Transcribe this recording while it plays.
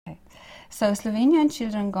So Slovenian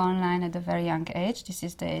children go online at a very young age. This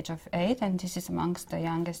is the age of 8, and this is amongst the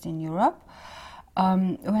youngest in Europe.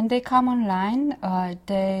 When they come online,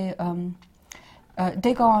 they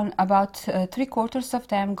go on about 3/4 of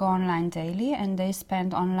them go online daily, and they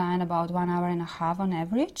spend online about 1 hour and a half on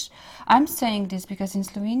average. I'm saying this because in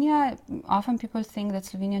Slovenia, often people think that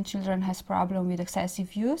Slovenian children has problem with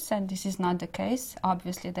excessive use, and this is not the case.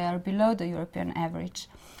 Obviously, they are below the European average.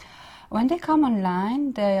 When they come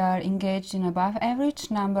online, they are engaged in above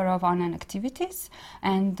average number of online activities,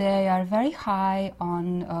 and they are very high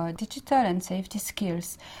on digital and safety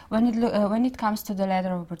skills. When it comes to the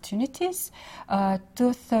ladder of opportunities,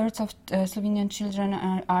 2/3 of Slovenian children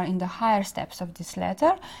are in the higher steps of this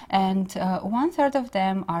ladder, and 1/3 of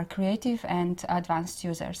them are creative and advanced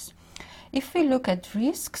users. If we look at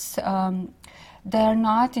risks, they are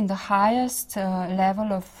not in the highest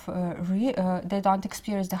level of they don't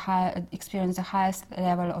experience the highest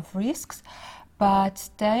level of risks, but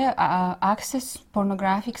they access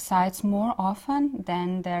pornographic sites more often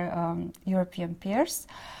than their European peers.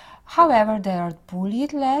 However, they are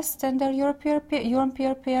bullied less than their European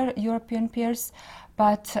peers,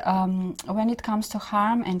 but when it comes to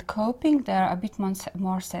harm and coping, they are a bit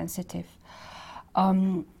more sensitive.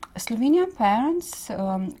 Slovenian parents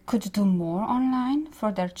could do more online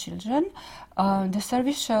for their children. The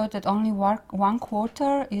survey showed that only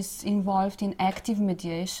 1/4 is involved in active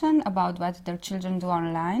mediation about what their children do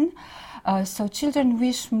online. So children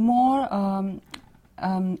wish more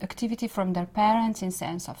activity from their parents in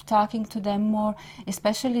sense of talking to them more,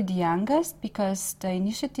 especially the youngest, because the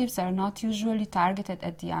initiatives are not usually targeted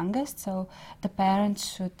at the youngest, so the parents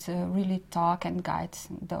should really talk and guide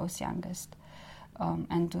those youngest.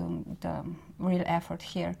 And the real effort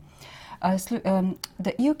here.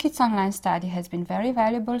 The EU Kids Online study has been very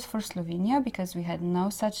valuable for Slovenia because we had no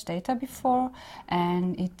such data before,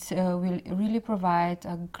 and it will really provide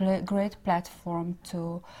a great platform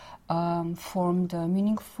to form the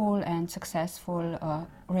meaningful and successful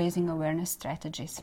raising awareness strategies.